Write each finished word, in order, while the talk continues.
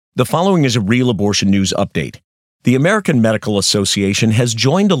The following is a Real Abortion News update. The American Medical Association has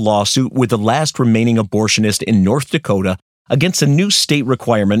joined a lawsuit with the last remaining abortionist in North Dakota against a new state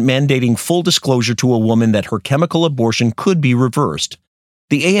requirement mandating full disclosure to a woman that her chemical abortion could be reversed.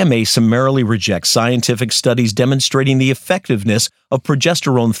 The AMA summarily rejects scientific studies demonstrating the effectiveness of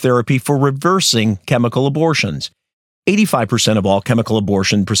progesterone therapy for reversing chemical abortions. 85% of all chemical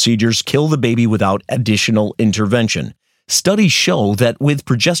abortion procedures kill the baby without additional intervention. Studies show that with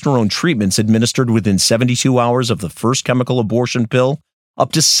progesterone treatments administered within 72 hours of the first chemical abortion pill,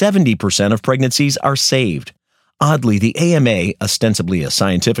 up to 70% of pregnancies are saved. Oddly, the AMA, ostensibly a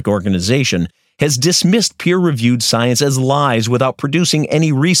scientific organization, has dismissed peer-reviewed science as lies without producing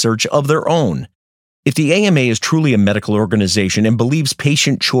any research of their own. If the AMA is truly a medical organization and believes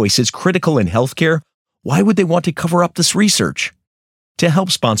patient choice is critical in healthcare, why would they want to cover up this research? To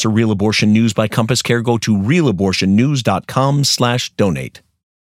help sponsor Real Abortion News by Compass Care, go to realabortionnews.com/donate.